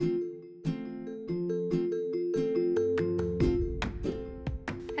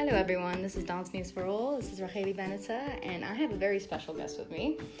everyone, this is Dance News for All. This is Racheli Beneta, and I have a very special guest with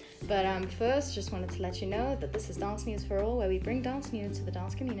me. But first, just wanted to let you know that this is Dance News for All, where we bring dance news to the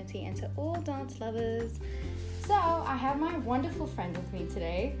dance community and to all dance lovers. So, I have my wonderful friend with me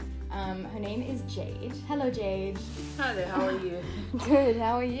today. Her name is Jade. Hello, Jade. Hi there, how are you? Good,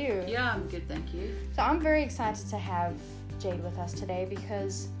 how are you? Yeah, I'm good, thank you. So, I'm very excited to have Jade with us today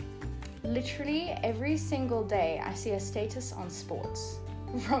because literally every single day I see a status on sports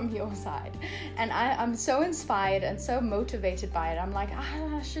from your side, and I'm so inspired and so motivated by it. I'm like,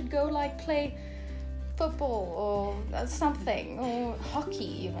 I should go play football or something, or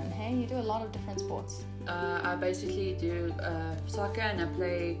hockey even. Hey, you do a lot of different sports. I basically do soccer and I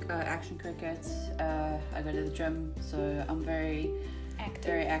play action cricket. I go to the gym, so I'm very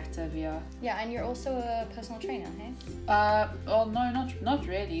active, yeah. Yeah, and you're also a personal trainer, hey? Well, no, not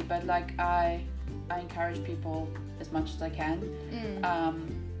really, but I encourage people as much as I can. I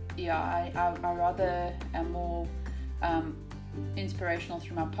rather am more inspirational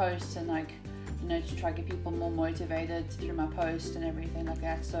through my posts and to try to get people more motivated through my posts and everything like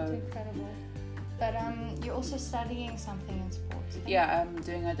that. So that's incredible. But you're also studying something in sports. Hey? Yeah, I'm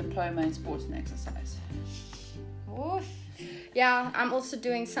doing a diploma in sports and exercise. Oof. Yeah, I'm also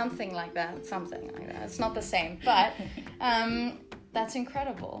doing something like that. It's not the same, but that's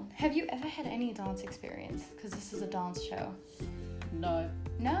incredible. Have you ever had any dance experience? Because this is a dance show. No.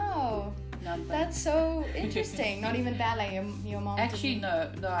 Nothing. That's so interesting. Not even ballet. Your mom. Actually, no.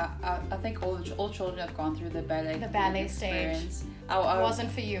 I think all children have gone through the ballet stage. I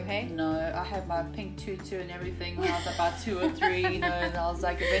wasn't for you, hey? No, I had my pink tutu and everything when I was about 2 or 3, and I was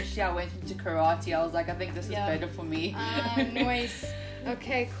like, eventually I went into karate. I was like, I think this is better for me. Nice.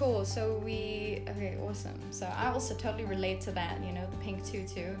 Okay, cool. Okay, awesome. So I also totally relate to that, the pink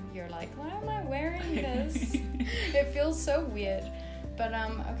tutu. You're like, why am I wearing this? It feels so weird. But,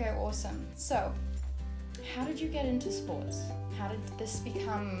 okay, awesome. So, how did you get into sports? How did this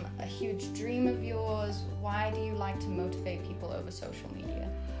become a huge dream of yours? Why do you like to motivate people over social media?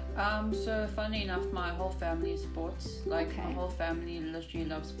 So funny enough, my whole family is sports. My whole family literally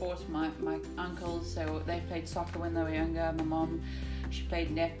loves sports. My uncles, they played soccer when they were younger. My mom, she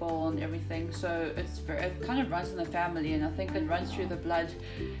played netball and everything. So it kind of runs in the family, and I think it runs through the blood.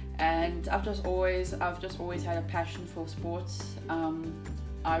 And I've just always had a passion for sports.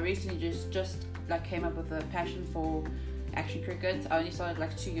 I recently just came up with a passion for action cricket. I only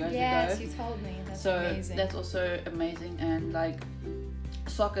started 2 years ago. Yes, you told me. That's amazing. That's also amazing, and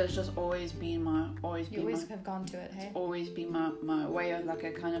soccer has just always been have gone to it, hey? It's always been my way of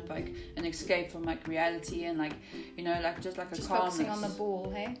a kind of an escape from reality, and just a just calmness. Focusing on the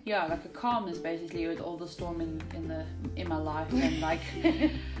ball, hey? Yeah, a calmness basically with all the storm in my life, and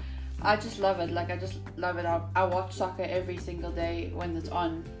I just love it. I just love it. I watch soccer every single day when it's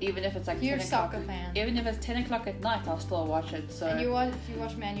on, even if it's You're 10 a o'clock. soccer fan. Even if it's 10 o'clock at night, I'll still watch it. So. And you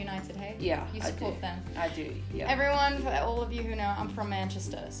watch Man United, hey? Yeah, you support them. I do. Yeah. Everyone, for all of you who know, I'm from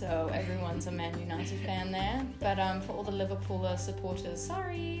Manchester, so everyone's a Man United fan there. But for all the Liverpool supporters,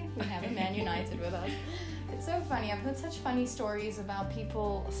 sorry, we have a Man United with us. It's so funny. I've heard such funny stories about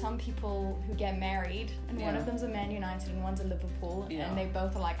some people who get married, and one of them's a Man United and one's a Liverpool, and they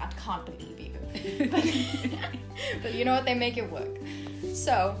both are like, I can't believe you. But you know what? They make it work.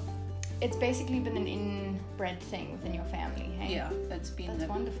 So it's basically been an inbred thing within your family, hey? Yeah, that's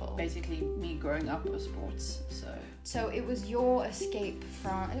wonderful. Basically me growing up with sports. So it was your escape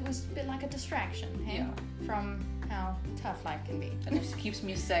it was a bit like a distraction, hey? Yeah. From how tough life can be. And it keeps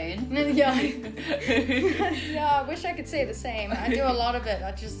me sane. Yeah. Yeah, I wish I could say the same. I do a lot of it.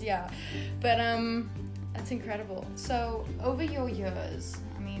 But that's incredible. So over your years,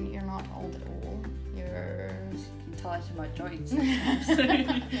 you're not old at all. You're... You can tell it to my joints.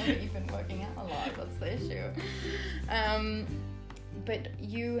 You've been working out a lot. That's the issue. But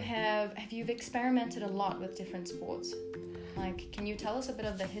you've experimented a lot with different sports. Can you tell us a bit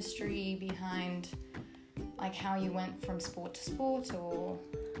of the history behind how you went from sport to sport, or?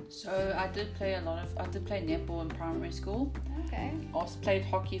 So I did play netball in primary school. Okay. I also played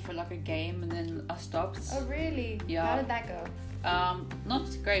hockey for a game, and then I stopped. Oh really? Yeah. How did that go? Not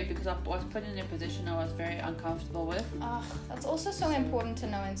great, because I was put in a position I was very uncomfortable with. That's also so important to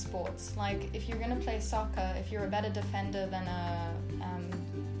know in sports. If you're going to play soccer, if you're a better defender than a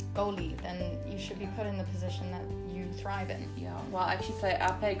goalie, then you should be put in the position that you thrive in. Yeah, well, I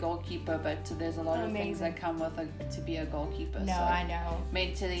play goalkeeper, but there's a lot of things that come with to be a goalkeeper. No, I know.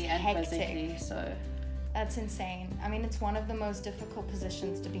 Mentally and physically, so... That's insane. It's one of the most difficult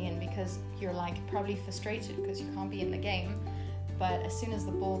positions to be in, because you're probably frustrated because you can't be in the game. but as soon as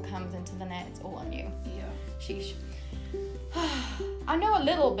the ball comes into the net, it's all on you. Yeah. Sheesh. I know a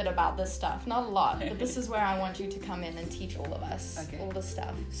little bit about this stuff, not a lot, but this is where I want you to come in and teach all of us all the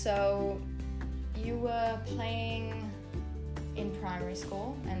stuff. So you were playing in primary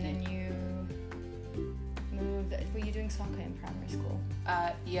school, and then you moved. Were you doing soccer in primary school?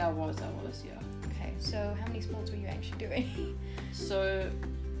 Yeah, I was. Okay, so how many sports were you actually doing? So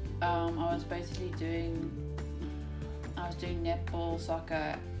I was basically doing netball,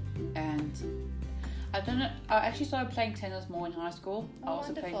 soccer, and I don't know. I actually started playing tennis more in high school. Oh, I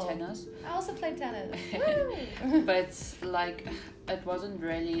also wonderful. played tennis. I also played tennis. Woo! But like, it wasn't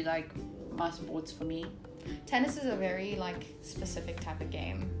really like my sports for me. Tennis is a very like specific type of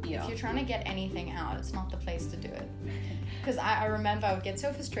game. Yeah. If you're trying to get anything out, it's not the place to do it. Because I remember I would get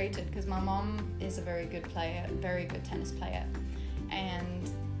so frustrated because my mom is a very good player, very good tennis player, and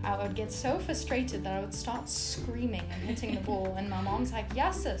I would get so frustrated that I would start screaming and hitting the ball, and my mom's like,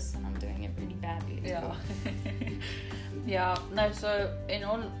 "Yes, sis," and I'm doing it really badly. Yeah. Yeah. No. So in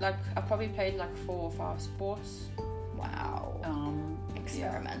all, like, I probably played like 4 or 5 sports. Wow.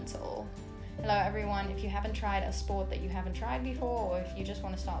 Experimental. Yeah. Hello everyone, if you haven't tried a sport that you haven't tried before, or if you just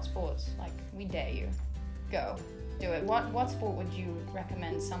want to start sports, like, we dare you. Go. Do it. What sport would you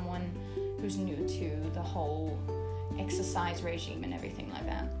recommend someone who's new to the whole exercise regime and everything like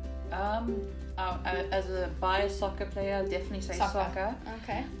that? As a biased soccer player, definitely say soccer.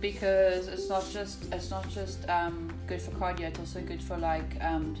 Okay. Because it's not just good for cardio, it's also good for like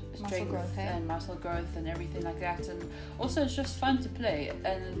strength growth, and muscle growth and everything like that. And also it's just fun to play,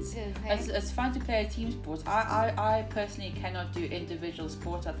 and it's fun to play a team sport. I personally cannot do individual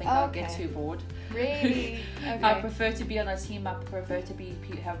sports. I think I'll get too bored. Really? Okay. I prefer to be on a team. I prefer to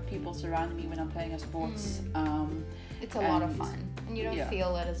have people surround me when I'm playing a sports. It's a lot of fun, and you don't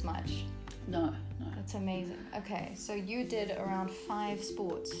feel it as much. No. That's amazing. Okay, so you did around 5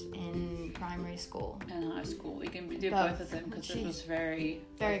 sports in primary school. And high school. We can do both of them because it was very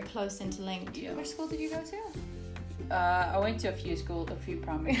close interlinked. Yeah. Which school did you go to? I went to a few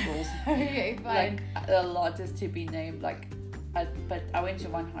primary schools. Okay, fine. Like, a lot is to be named. Like, but I went to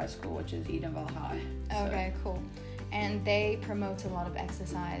one high school, which is Edenville High. So. Okay, cool. And they promote a lot of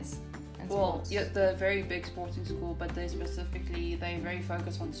exercise. Well, yeah, the very big sporting school, but they're very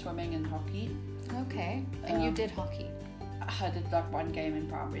focused on swimming and hockey. Okay, and you did hockey? I did like one game in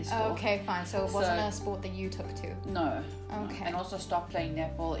primary school. Okay, fine. So it wasn't a sport that you took to? No. Okay. And also stopped playing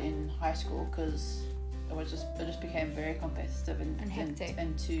netball in high school because it just became very competitive and hectic.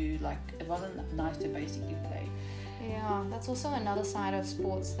 And to like, it wasn't nice to basically play. Yeah, that's also another side of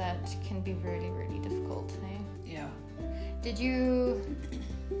sports that can be really, really difficult. Eh? Yeah.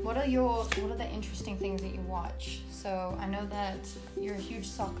 What are the interesting things that you watch? So I know that you're a huge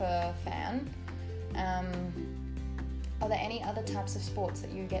soccer fan. Are there any other types of sports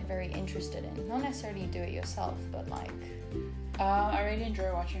that you get very interested in? Not necessarily do it yourself, but like... I really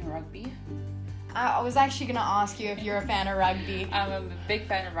enjoy watching rugby. I was actually going to ask you if you're a fan of rugby. I'm a big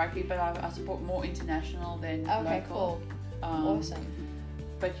fan of rugby, but I support more international than local. Okay, cool. Awesome.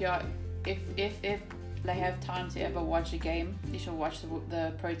 But yeah, if they have time to ever watch a game, you should watch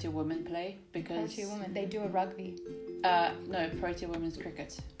the Protea women play, because... Protea women, they do a rugby? No, Protea women's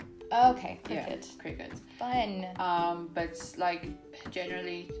cricket. Okay, cricket. Yeah, cricket. Fun. But like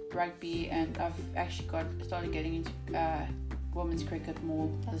generally rugby, and I've actually started getting into women's cricket more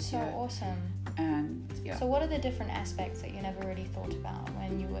this year. That's so awesome. And yeah. So what are the different aspects that you never really thought about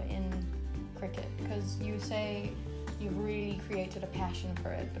when you were in cricket? Because you say you've really created a passion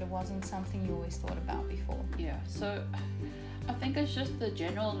for it, but it wasn't something you always thought about before. Yeah, so I think it's just the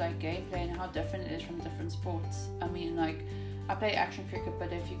general like gameplay and how different it is from different sports. I mean, like, I play action cricket,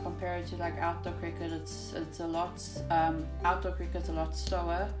 but if you compare it to like outdoor cricket, it's a lot outdoor cricket's a lot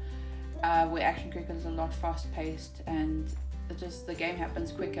slower, where action cricket is a lot fast paced, and the game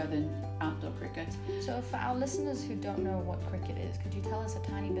happens quicker than outdoor cricket. So for our listeners who don't know what cricket is, could you tell us a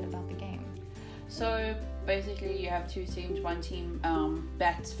tiny bit about the game? So basically you have 2 teams. One team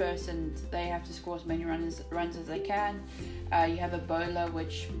bats first, and they have to score as many runs as they can. You have a bowler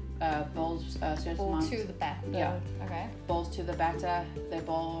which bowls a certain amount to the bat. Yeah. Okay. Balls to the batter. They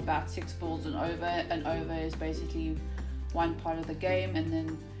bowl about 6 balls and over. An over is basically one part of the game, and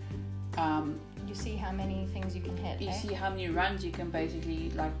then you see how many things you can hit. You see how many runs you can basically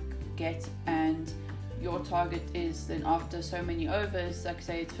like get, and your target is then after so many overs, like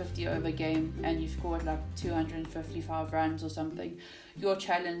say it's 50 over game and you've scored like 255 runs or something, your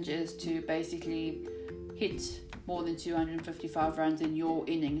challenge is to basically hit more than 255 runs in your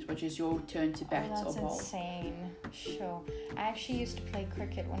innings, which is your turn to bat or bowl. That's insane. Sure. I actually used to play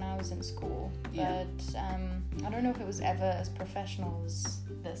cricket when I was in school, Yeah. but I don't know if it was ever as professional as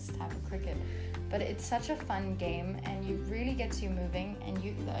this type of cricket. But it's such a fun game, and you really gets you moving, and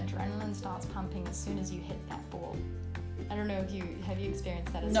the adrenaline starts pumping as soon as you hit that ball. I don't know if have you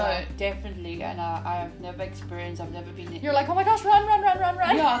experienced that as well? No, definitely, and I've never experienced. I've never been. You're like, oh my gosh, run!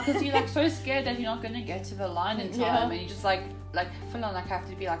 Yeah, because you're like so scared that you're not gonna get to the line in time, Yeah. and you just like full on have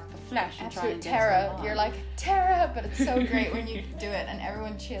to be like the Flash and try Absolute and get terror. to the line. You're like, terror, but it's so great when you do it, and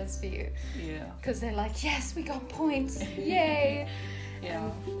everyone cheers for you Yeah. because they're like, yes, we got points, yay!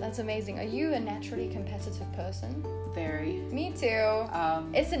 Yeah. That's amazing. Are you a naturally competitive person? Very. Me too. Um,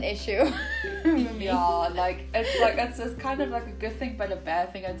 It's an issue. For me. Yeah, it's kind of like a good thing but a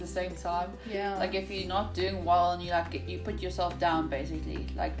bad thing at the same time. Yeah. Like if you're not doing well and you put yourself down basically,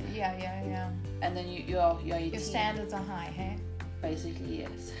 like, Yeah. and then Your standards are high, hey? basically,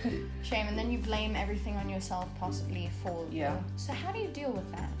 yes. Shame. And then you blame everything on yourself, possibly for. Yeah. So how do you deal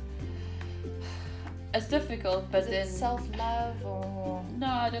with that? It's difficult, but Is then it self-love, or no,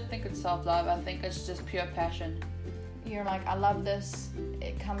 I don't think it's self-love. I think it's just pure passion. you're like, I love this.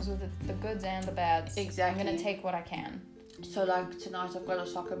 It comes with the goods and the bads. Exactly. I'm gonna take what I can. So like tonight I've got a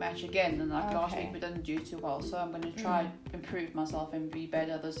soccer match again, and like last Okay. week we didn't do too well, so I'm gonna try improve myself and be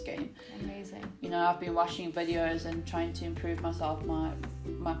better this game. Amazing. You know, I've been watching videos and trying to improve myself, my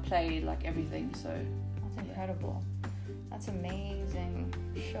play, like everything. So That's incredible. That's amazing.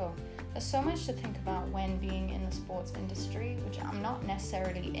 Sure. There's so much to think about when being in the sports industry, which I'm not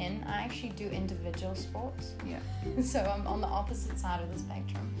necessarily in. I actually do individual sports. yeah, So I'm on the opposite side of the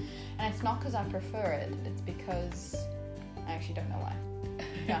spectrum. And it's not because I prefer it. It's because I actually don't know why.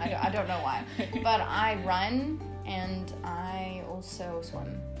 No, I don't know why. But I run and I also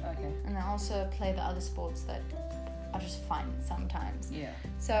swim. okay, And I also play the other sports that are just fun sometimes. yeah,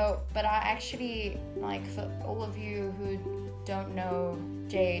 So, but I actually, like, for all of you who don't know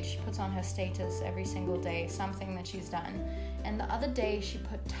Jade, she puts on her status every single day something that she's done. And the other day she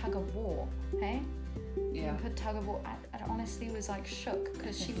put tug of war, hey? yeah. Put tug of war. I honestly was like shook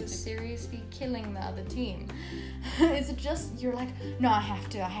because she was seriously killing the other team. Is it just, you're like, no, I have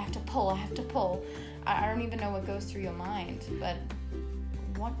to pull. I don't even know what goes through your mind, but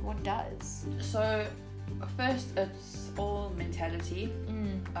what does? So first, it's all mentality.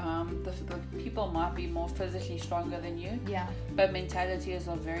 The people might be more physically stronger than you, Yeah. but mentality is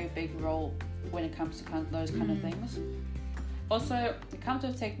a very big role when it comes to those kind of things. Also, it comes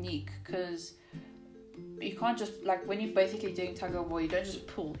with technique, because you can't just, like, when you're basically doing tug of war, you don't just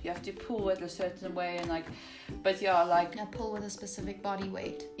pull. You have to pull it a certain way, and like, but yeah, like, I pull with a specific body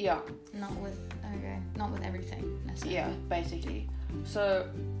weight, yeah, not with everything necessarily. yeah, basically. So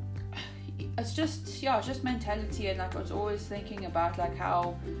it's just mentality, and like I was always thinking about like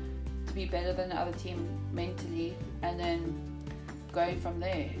how to be better than the other team mentally, and then going from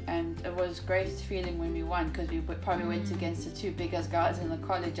there. And it was great feeling when we won, because we probably went against the two biggest guys in the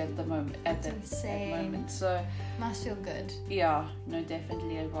college at the moment. At That's that insane. moment, so Must feel good. yeah, no,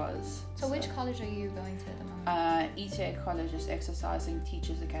 definitely it was. So which college are you going to at the moment? ETA College is Exercising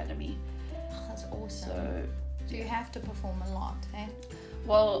Teachers Academy. Oh, that's awesome. So So you have to perform a lot, eh?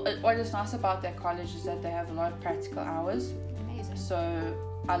 well, what is nice about that college is that they have a lot of practical hours. Amazing. So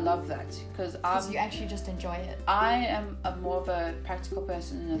I love that, because You actually just enjoy it. I am more of a practical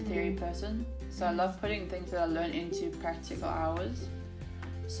person than a theory person. So I love putting things that I learn into practical hours.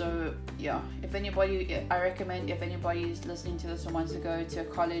 So yeah, I recommend if anybody is listening to this and wants to go to a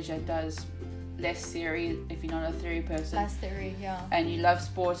college that does less theory, if you're not a theory person, Less theory, yeah. and you love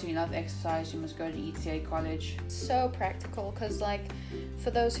sports and you love exercise, you must go to ETA College. So practical, because like for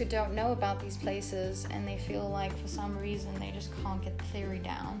those who don't know about these places and they feel like for some reason they just can't get the theory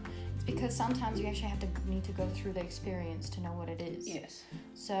down, it's because sometimes you actually need to go through the experience to know what it is. Yes.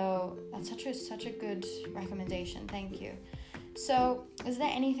 So that's such a good recommendation. Thank you. So is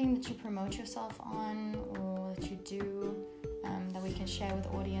there anything that you promote yourself on, or that you do that we can share with the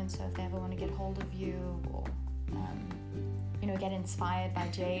audience, so if they ever want to get hold of you, or get inspired by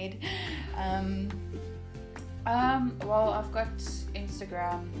Jade? Well, I've got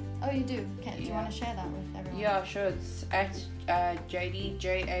Instagram. Oh, you do? Do you Yeah. want to share that with everyone? Yeah, sure. It's at JADIE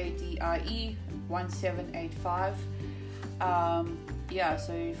 1785. Yeah,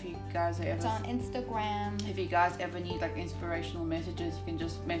 so if you guys are It's ever on Instagram. if you guys ever need like inspirational messages, you can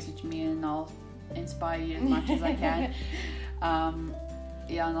just message me and I'll inspire you as much as I can.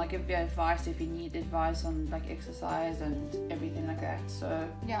 Yeah, and like give you advice if you need advice on like exercise and everything like that. So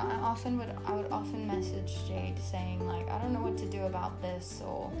yeah, I would often message Jade saying like, I don't know what to do about this,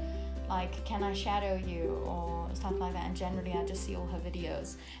 or like, can I shadow you, or stuff like that. And generally I just see all her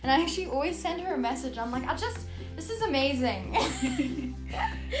videos, and I actually always send her a message. I'm like, this is amazing.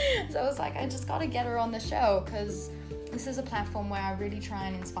 So I was like, I just gotta get her on the show, because this is a platform where I really try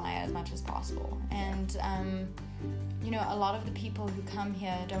and inspire as much as possible. And you know, a lot of the people who come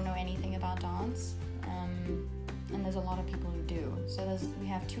here don't know anything about dance, and there's a lot of people who do. So we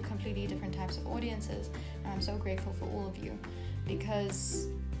have two completely different types of audiences, and I'm so grateful for all of you, because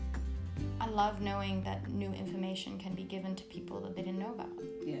I love knowing that new information can be given to people that they didn't know about.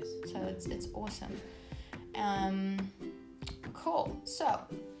 yes. So it's awesome. Cool. So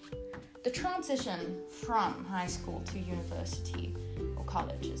the transition from high school to university, or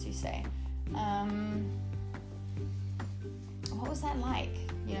college, as you say. What was that like?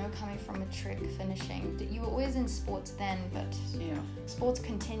 You know, coming from a trick, finishing. You were always in sports then, but Yeah. sports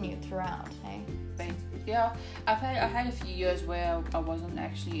continued throughout, hey? Yeah, I had a few years where I wasn't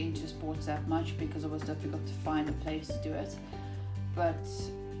actually into sports that much because it was difficult to find a place to do it. But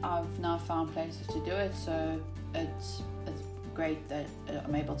I've now found places to do it, so it's great that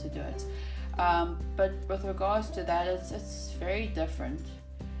I'm able to do it. But with regards to that, it's very different.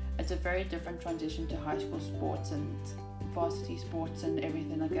 It's a very different transition to high school sports and varsity sports and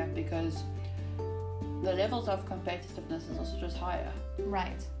everything like that, because the levels of competitiveness is also just higher.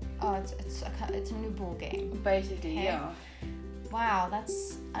 Right. Oh, it's a new ball game. Basically, Okay. yeah. Wow,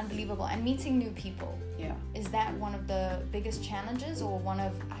 that's unbelievable. And meeting new people, Yeah. is that one of the biggest challenges, or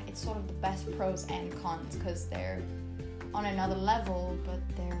it's sort of the best pros and cons, because they're on another level, but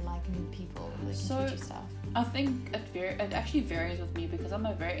they're like new people who can So- teach you stuff? I think it actually varies with me because I'm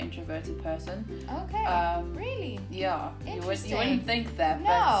a very introverted person. Okay, really? Yeah, you Interesting. wouldn't think that, No,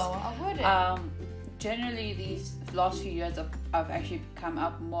 I wouldn't. but generally these last few years I've actually come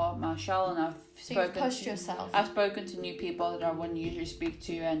up more my shell, and I've so you've spoken pushed to, yourself. I've spoken to new people that I wouldn't usually speak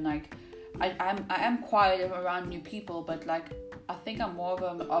to, and like I am quiet around new people, but like I think I'm more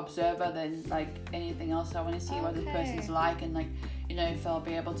of an observer than like anything else. I want to see what the Okay. person's like, and like, you know, if I'll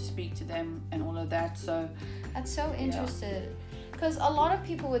be able to speak to them and all of that. So That's so interesting. Because a lot of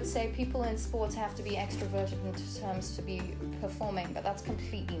people would say people in sports have to be extroverted in terms to be performing, but that's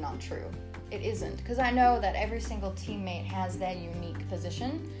completely not true. It isn't. Because I know that every single teammate has their unique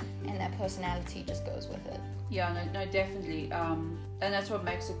position, and their personality just goes with it. yeah, no, definitely. And that's what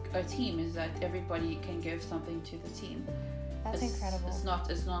makes a team, is that everybody can give something to the team. That's incredible.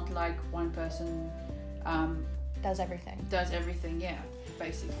 It's not like one person Does everything. does everything. Yeah,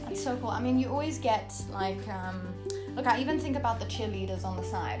 basically. That's so cool. I mean, you always get like, look, I even think about the cheerleaders on the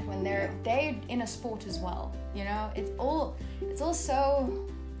side when they're in a sport as well. You know, it's all so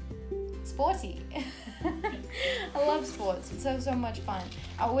sporty. I love sports. It's so much fun.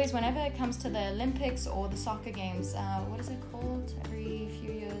 I always, whenever it comes to the Olympics or the soccer games, what is it called? Every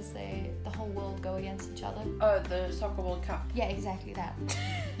few years, the whole world go against each other. Oh, the Soccer World Cup. Yeah, exactly that.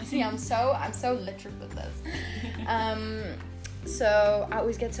 See, I'm so literate with this. So I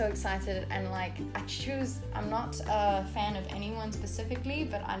always get so excited, and like I'm not a fan of anyone specifically,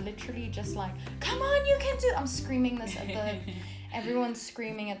 but I literally just like, come on, you can do it. I'm screaming this at everyone's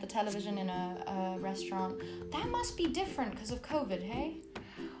screaming at the television in a restaurant. That must be different because of COVID, hey?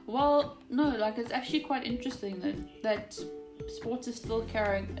 Well, no, like it's actually quite interesting that sports is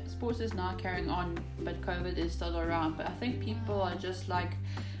now carrying on, but COVID is still around. But I think people are just like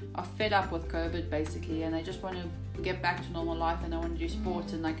are fed up with COVID basically, and they just want to get back to normal life, and they want to do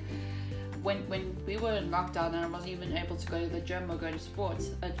sports. And like when we were in lockdown and I wasn't even able to go to the gym or go to sports,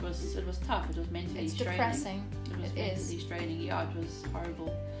 it was tough. It was mentally It's straining. depressing. It was mentally straining. Yeah, it was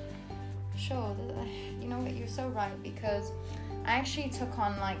horrible. Sure, you know what, you're so right, because I actually took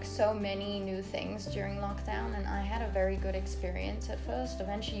on like so many new things during lockdown, and I had a very good experience at first.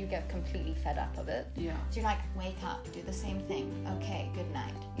 Eventually you get completely fed up of it. Yeah. So you're like, wake up, do the same thing. Okay, good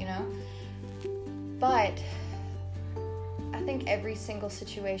night, you know? But I think every single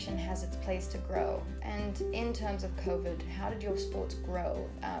situation has its place to grow. And in terms of COVID, how did your sports grow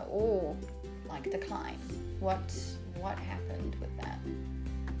or like decline? What happened with that?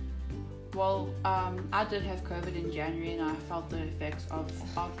 Well, I did have COVID in January, and I felt the effects of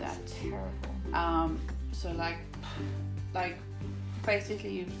that. Terrible. So like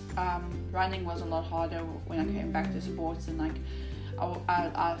basically, running was a lot harder when I came back to sports, and like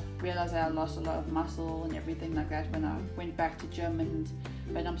I realized that I lost a lot of muscle and everything like that when I went back to gym,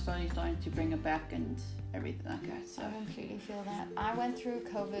 but I'm slowly starting to bring it back, and everything like that. So I completely feel that. I went through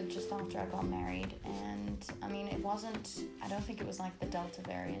COVID just after I got married, and I mean, I don't think it was like the Delta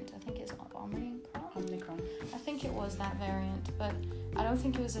variant. I think it's Omicron. I think it was that variant, but I don't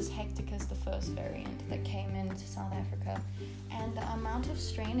think it was as hectic as the first variant that came into South Africa. And the amount of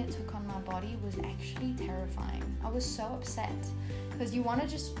strain it took on my body was actually terrifying. I was so upset because you want to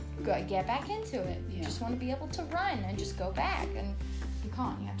just get back into it. You just want to be able to run and just go back, and you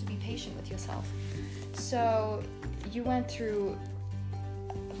can't. You have to be patient with yourself. So you went through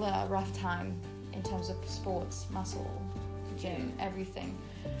a rough time in terms of sports, muscle, gym, everything.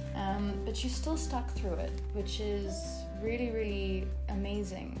 But you still stuck through it, which is really, really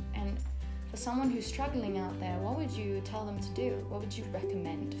amazing. And for someone who's struggling out there, what would you tell them to do? What would you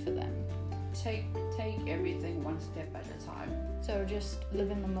recommend for them? Take everything one step at a time. So just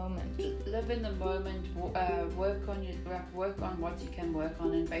live in the moment. Live in the moment. Work on what you can work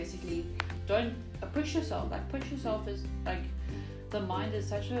on, and basically don't push yourself. Like, push yourself is like, the mind is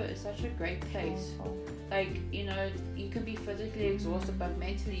such a great place. Powerful. Like, you know, you can be physically exhausted, but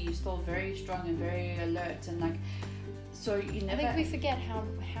mentally you're still very strong and very alert, and like, so you never. I think we forget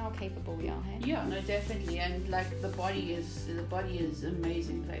how capable we are. Hey? Yeah, no, definitely, and like the body is an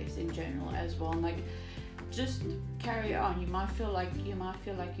amazing place in general as well. And like, just carry on. You might feel like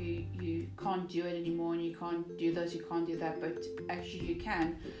you can't do it anymore, and you can't do this, you can't do that, but actually you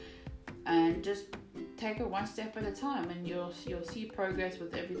can, and just take it one step at a time, and you'll see progress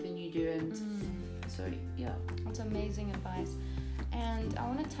with everything you do. And so yeah, that's amazing advice. And I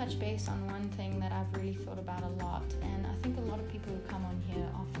want to touch base on one thing that I've really thought about a lot, and I think a lot of people who come on here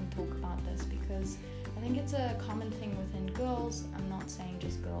often talk about this, because I think it's a common thing within girls. I'm not saying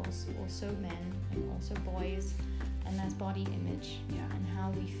just girls, also men and also boys, and that's body image, and how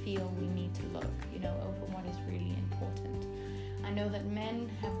we feel we need to look, you know, over what is really important. I know that men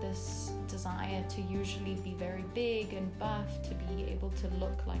have this desire to usually be very big and buff, to be able to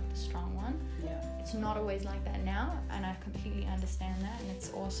look like the strong one. Yeah. It's not always like that now, and I completely understand that, and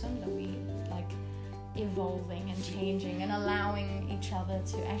it's awesome that we like evolving and changing and allowing each other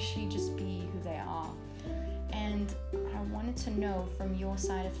to actually just be who they are. And I wanted to know from your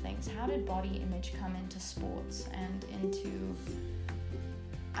side of things, how did body image come into sports and into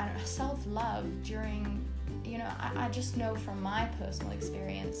self-love during, you know, I just know from my personal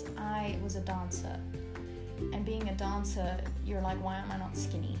experience, I was a dancer, and being a dancer, you're like, why am I not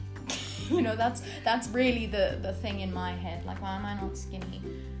skinny? You know, that's really the thing in my head, like, why am I not skinny?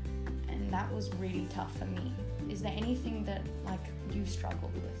 And that was really tough for me. Is there anything that like you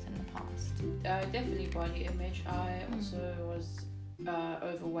struggled with in the past? Definitely body image. I also was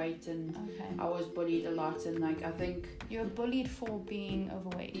overweight, and I was bullied a lot, and like, I think you're bullied for being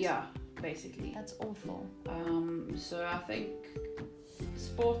overweight. Yeah, basically. That's awful. So I think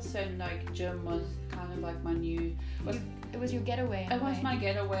sports and like gym was kind of like my new. It was your getaway. It was my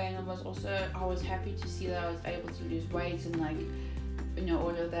getaway, and it was also, I was happy to see that I was able to lose weight and like, you know, all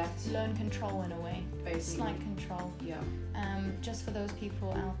of that. Learn control in a way. Basically. Slight control. Yeah. Just for those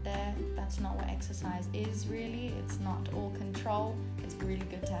people out there, that's not what exercise is really. It's not all control. It's really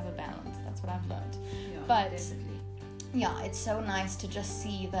good to have a balance. That's what I've learned. Yeah, but definitely. Yeah, it's so nice to just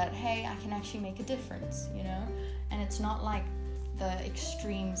see that, hey, I can actually make a difference, you know? And it's not like the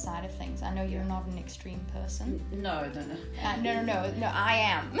extreme side of things. I know you're not an extreme person. No, No, I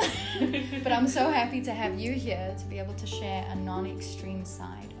am. But I'm so happy to have you here to be able to share a non-extreme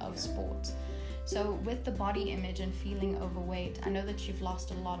side of sport. So with the body image and feeling overweight, I know that you've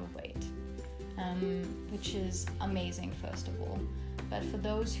lost a lot of weight, which is amazing, first of all. But for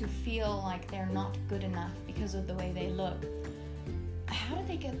those who feel like they're not good enough because of the way they look, how do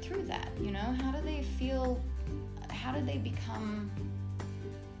they get through that? You know, how do they feel? How do they become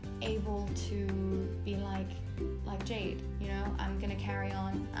able to be like Jade? You know, I'm gonna carry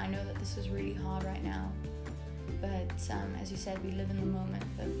on. I know that this is really hard right now, but as you said, we live in the moment.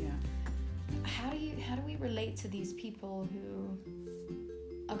 But how do we relate to these people who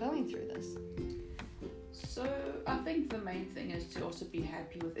are going through this? So I think the main thing is to also be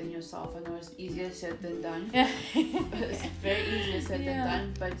happy within yourself. I know it's easier said than done. It's very easier said than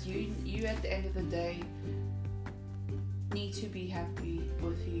done. But you at the end of the day need to be happy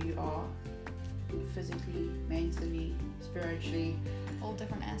with who you are, physically, mentally, spiritually. All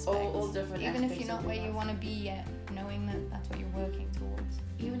different aspects. All different Even aspects. if you're not where you want to be yet, knowing that that's what you're working towards.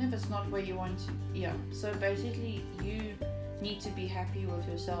 Even if it's not where you want to, So basically, you need to be happy with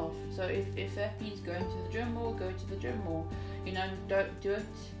yourself. So if that means going to the gym more, go to the gym more. You know, don't do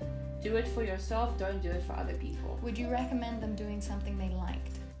it for yourself. Don't do it for other people. Would you recommend them doing something they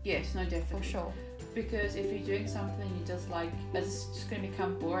liked? Yes, no, definitely. For sure. Because if you're doing something you just like, it's just going to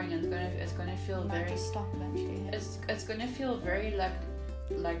become boring, and it's going to feel might just stop eventually. It's going to feel very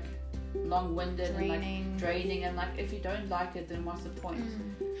like long-winded and draining, and like if you don't like it, then what's the point?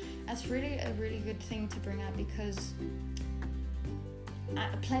 That's really a really good thing to bring up, because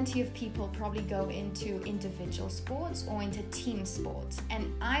plenty of people probably go into individual sports or into team sports,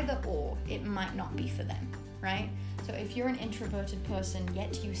 and either or it might not be for them, right? So if you're an introverted person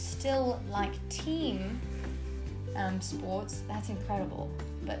yet you still like team sports, that's incredible.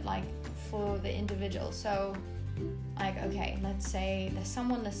 But like for the individual, so like, okay, let's say there's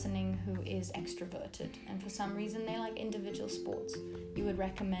someone listening who is extroverted and for some reason they like individual sports. You would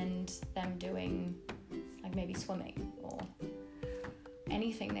recommend them doing like maybe swimming or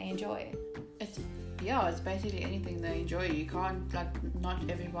anything they enjoy. It's basically anything they enjoy. You can't, like, not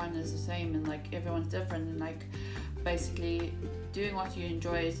everyone is the same, and like everyone's different, and like basically doing what you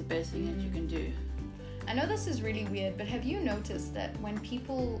enjoy is the best thing that you can do. I know this is really weird, but have you noticed that when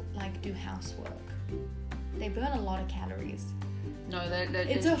people like do housework, they burn a lot of calories? No, that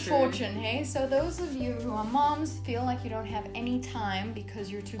it's a true. Fortune, hey? So those of you who are moms, feel like you don't have any time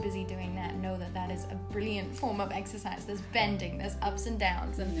because you're too busy doing that, know that that is a brilliant form of exercise. There's bending, there's ups and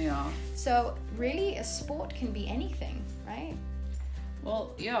downs. And yeah. So really a sport can be anything, right?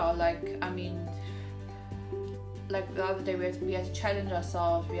 Well, yeah, like, I mean, like the other day we had to challenge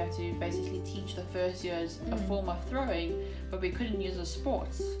ourselves. We had to basically teach the first years a form of throwing, but we couldn't use the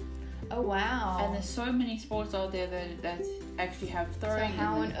sports. Oh, wow. And there's so many sports out there that actually have throwing. So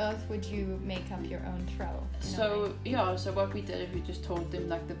how on earth would you make up your own throw? So what we did is we just taught them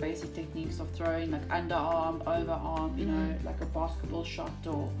like the basic techniques of throwing, like underarm, overarm, you know, like a basketball shot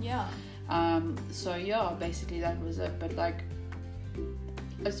or... Yeah. So yeah, basically that was it. But like,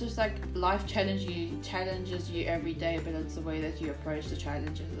 it's just like life challenges you every day, but it's the way that you approach the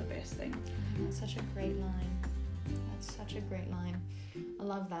challenge is the best thing. That's such a great line. That's such a great line. I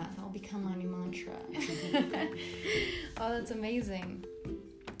love that. That'll become my new mantra. Oh, that's amazing.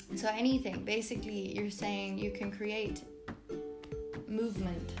 So anything, basically you're saying you can create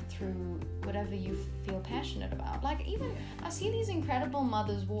movement through whatever you feel passionate about. Like even I see these incredible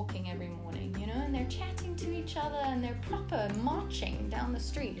mothers walking every morning, you know, and they're chatting to each other and they're proper marching down the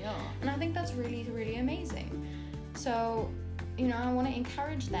street. Yeah. And I think that's really, really amazing. So, you know, I want to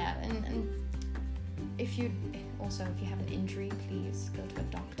encourage that. And if you have an injury, please go to a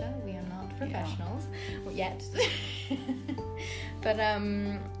doctor. We are not professionals yet. But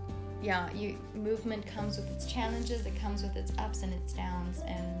movement comes with its challenges, it comes with its ups and its downs,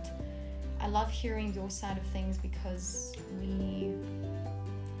 and I love hearing your side of things because we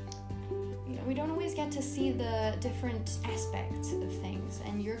don't always get to see the different aspects of things,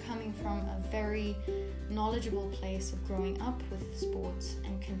 and you're coming from a very knowledgeable place of growing up with sports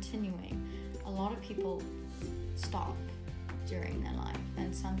and continuing. A lot of people stop during their life,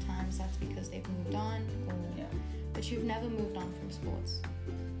 and sometimes that's because they've moved on, but you've never moved on from sports.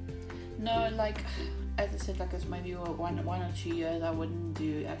 No, like as I said, like it's maybe one or 2 years I wouldn't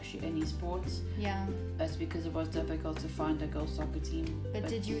do actually any sports. Yeah. That's because it was difficult to find a girls' soccer team. But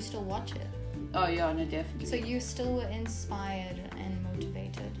did you still watch it? Oh yeah, no, definitely. So you still were inspired and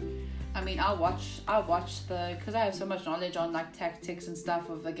motivated. I mean, I watch because I have so much knowledge on like tactics and stuff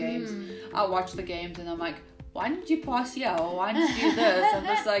of the games. I watch the games and I'm like, why didn't you pass here? Or why didn't you do this? I'm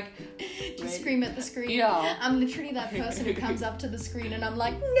just like... Just scream at the screen. Yeah. I'm literally that person who comes up to the screen and I'm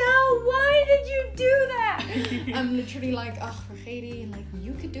like, no, why did you do that? I'm literally like, oh, Rachedi, like,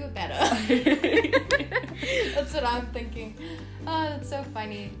 you could do it better. That's what I'm thinking. Oh, that's so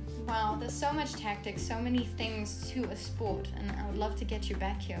funny. Wow, there's so much tactics, so many things to a sport, and I would love to get you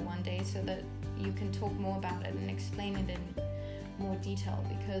back here one day so that you can talk more about it and explain it in more detail,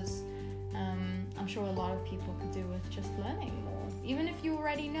 because I'm sure a lot of people could do with just learning more, even if you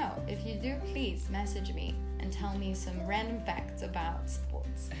already know. If you do, please message me and tell me some random facts about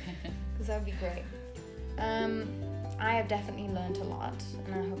sports, because that would be great. I have definitely learned a lot,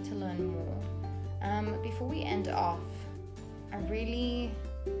 and I hope to learn more. Before we end off, I really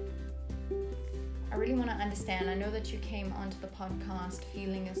want to understand. I know that you came onto the podcast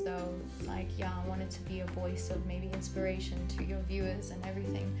feeling as though, like, I wanted to be a voice of maybe inspiration to your viewers and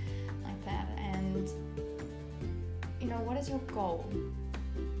everything like that. And, what is your goal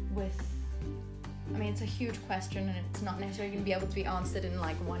with... I mean, it's a huge question, and it's not necessarily going to be able to be answered in,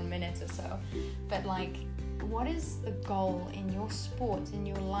 like, 1 minute or so. But, like, what is the goal in your sport, in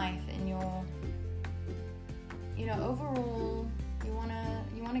your life, in your... overall...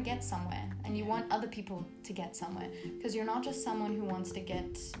 You want to get somewhere, and you want other people to get somewhere, because you're not just someone who wants to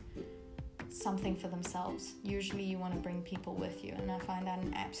get something for themselves. Usually you want to bring people with you, and I find that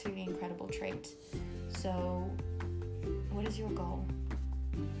an absolutely incredible trait. So what is your goal?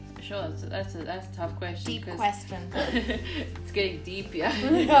 Sure, that's a tough question. Deep question. It's getting deep,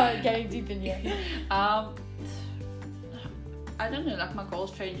 yeah. Getting deep in here. I don't know, like my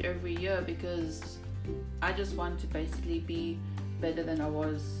goals change every year because I just want to basically be better than I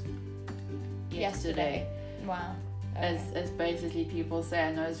was yesterday. Wow. Okay. As basically people say.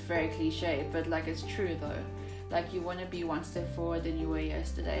 I know it's very cliche, but like it's true though. Like you want to be one step forward than you were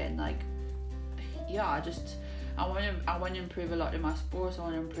yesterday, and like I want to improve a lot in my sports. I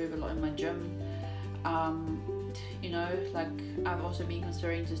want to improve a lot in my gym. You know, like I've also been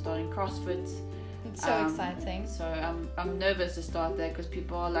considering to starting CrossFit. It's so exciting. So I'm nervous to start there because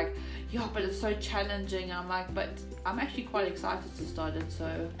people are like, yeah, but it's so challenging. I'm like, but I'm actually quite excited to start it.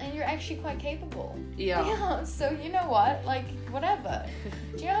 So. And you're actually quite capable. Yeah. Yeah. So you know what? Like whatever.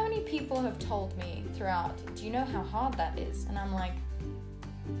 Do you know how many people have told me throughout? Do you know how hard that is? And I'm like,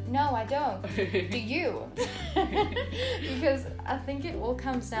 no, I don't. Do you? Because I think it all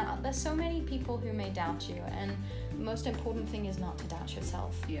comes down. There's so many people who may doubt you, and the most important thing is not to doubt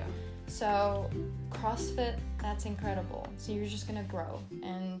yourself. Yeah. So CrossFit, that's incredible. So you're just gonna grow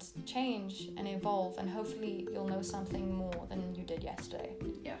and change and evolve, and hopefully you'll know something more than you did yesterday.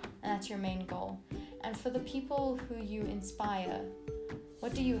 Yeah. And that's your main goal. And for the people who you inspire,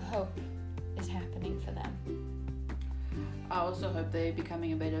 what do you hope is happening for them? I also hope they're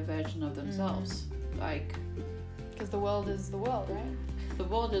becoming a better version of themselves. Like, because the world is the world, right? The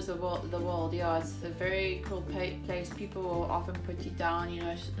world is the world. Yeah, it's a very cruel place. People will often put you down. You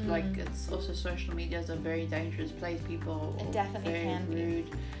know, like it's also social media is a very dangerous place. People it definitely very can rude.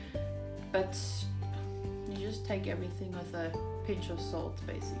 But you just take everything with a pinch of salt,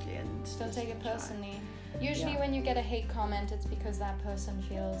 basically, and don't take it personally. Usually, when you get a hate comment, it's because that person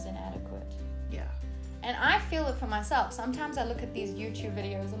feels inadequate. Yeah. And I feel it for myself. Sometimes I look at these YouTube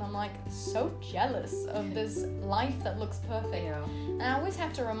videos and I'm like so jealous of this life that looks perfect. Yeah. And I always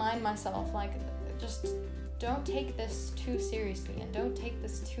have to remind myself, like, just don't take this too seriously and don't take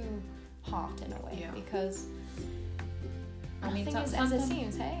this too hard in a way. Yeah. Because nothing is as it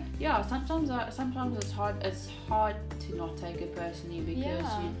seems, hey? Yeah, sometimes it's hard. It's hard to not take it personally because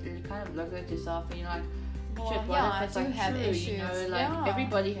you kind of look at yourself and you're like, shit, what if it's like have true, issues. You know, like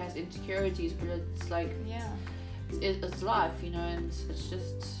everybody has insecurities, but it's like it's life, you know, and it's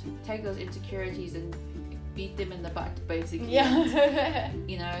just take those insecurities and beat them in the butt, basically. Yeah. And,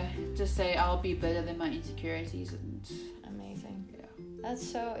 you know, just say I'll be better than my insecurities and. Amazing. Yeah. That's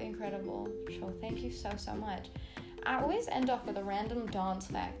so incredible. Sure. Thank you so much. I always end off with a random dance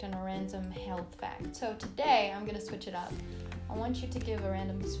fact and a random health fact. So today I'm gonna switch it up. I want you to give a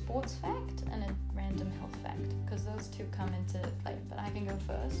random sports fact and a random health fact, because those two come into play. But I can go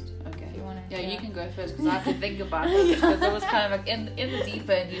first. Okay. If you want to. Yeah, you can go first because I have to think about it because it was kind of like in the deep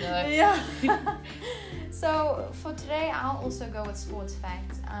end, you know. Yeah. So for today, I'll also go with sports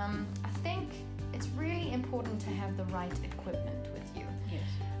facts. I think it's really important to have the right equipment with you. Yes.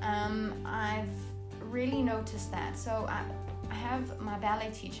 I've really noticed that. So I have my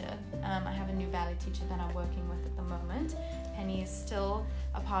ballet teacher. I have a new ballet teacher that I'm working with at the moment. Penny is still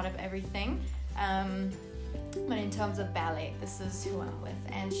a part of everything. But in terms of ballet, this is who I'm with.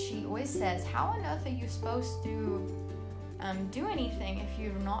 And she always says, how on earth are you supposed to do anything if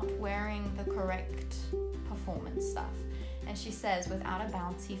you're not wearing the correct performance stuff? And she says, without a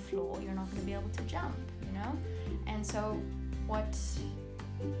bouncy floor, you're not going to be able to jump, you know? And so what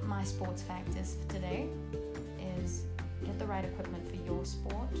my sports fact is for today is get the right equipment for your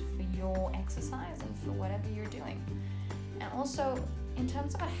sport, for your exercise, and for whatever you're doing. And also, in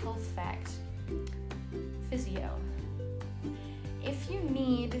terms of a health fact, physio. If you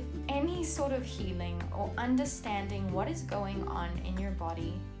need any sort of healing or understanding what is going on in your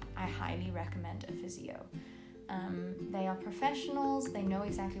body, I highly recommend a physio. They are professionals, they know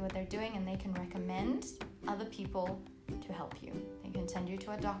exactly what they're doing, and they can recommend other people to help you. They can send you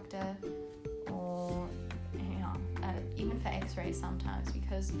to a doctor or even for x-rays sometimes,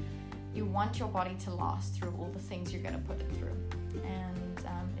 because you want your body to last through all the things you're going to put it through. And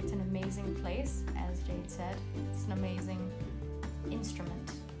it's an amazing place, as Jade said. It's an amazing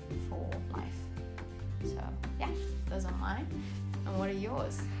instrument for life. So yeah, those are mine. And what are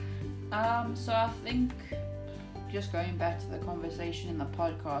yours? So I think just going back to the conversation in the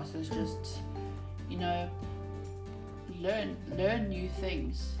podcast is just, you know, learn new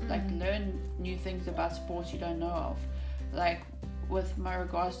things. Like learn new things about sports you don't know of. Like with my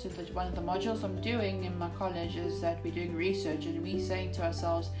regards to one of the modules I'm doing in my college is that we're doing research, and we're saying to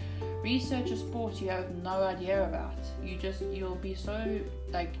ourselves, research a sport you have no idea about. You'll be so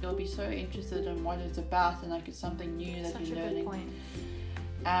interested in what it's about, and like it's something new that you're learning. Such a good point.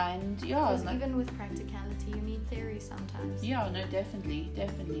 And yeah, because even with practicality, you need theory sometimes. Yeah, no, definitely.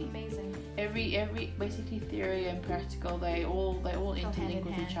 Amazing. Every basically theory and practical, they all interlink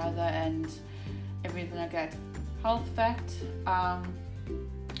with each other and everything like that. Health fact: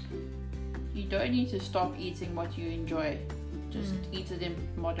 you don't need to stop eating what you enjoy. Just eat it in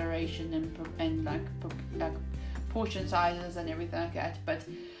moderation and like portion sizes and everything like that. But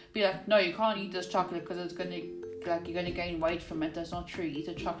be like, no, you can't eat this chocolate because it's gonna you're gonna gain weight from it. That's not true. Eat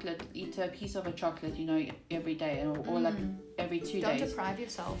a piece of a chocolate, every day or like every 2 days. Don't deprive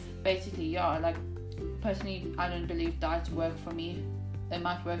yourself. Basically, yeah. Like personally, I don't believe diets work for me. They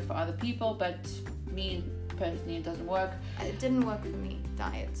might work for other people, but me personally, it doesn't work. It didn't work for me,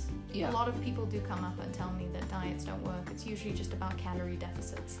 diets. Yeah. A lot of people do come up and tell me that diets don't work. It's usually just about calorie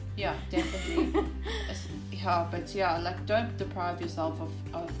deficits. Yeah, definitely. Like don't deprive yourself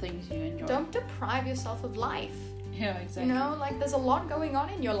of things you enjoy. Don't deprive yourself of life. Yeah, exactly. Like there's a lot going on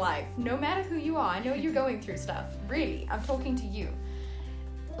in your life. No matter who you are, I know you're going through stuff. Really, I'm talking to you.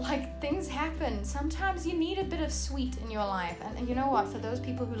 Like things happen. Sometimes you need a bit of sweet in your life. And you know what? For those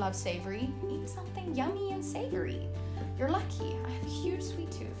people who love savory, eat something yummy and savory. You're lucky. I have a huge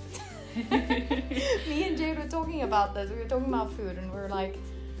sweet tooth. Me and Jade were talking about this. We were talking about food, and we were like,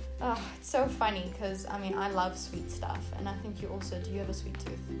 oh, it's so funny because I love sweet stuff, and I think you also. Do you have a sweet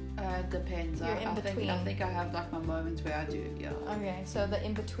tooth? Depends. You're in between. I think I have like my moments where I do. Yeah. Okay, so the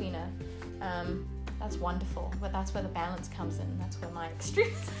in betweener, that's wonderful. But that's where the balance comes in. That's where my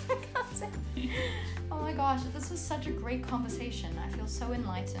extreme comes in. Oh my gosh, this was such a great conversation. I feel so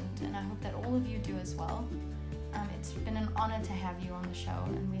enlightened, and I hope that all of you do as well. It's been an honor to have you on the show,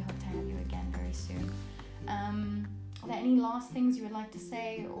 and we hope to have you again very soon. Are there any last things you would like to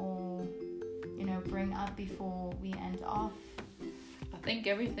say or, bring up before we end off? I think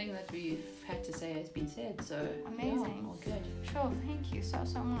everything that we've had to say has been said, so amazing. Yeah, all good. Sure, thank you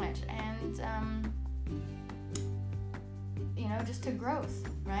so much. And just to growth,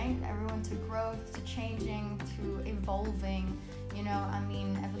 right? Everyone to growth, to changing, to evolving.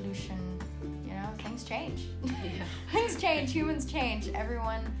 Evolution. Things change. Yeah. Things change. Humans change.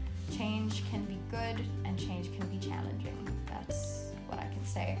 Everyone change can be good and change can be challenging. That's what I can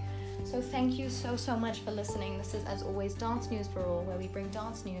say. So thank you so much for listening. This is, as always, Dance News for All, where we bring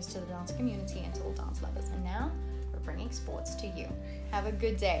dance news to the dance community and to all dance lovers. And now we're bringing sports to you. Have a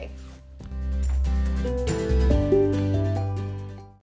good day.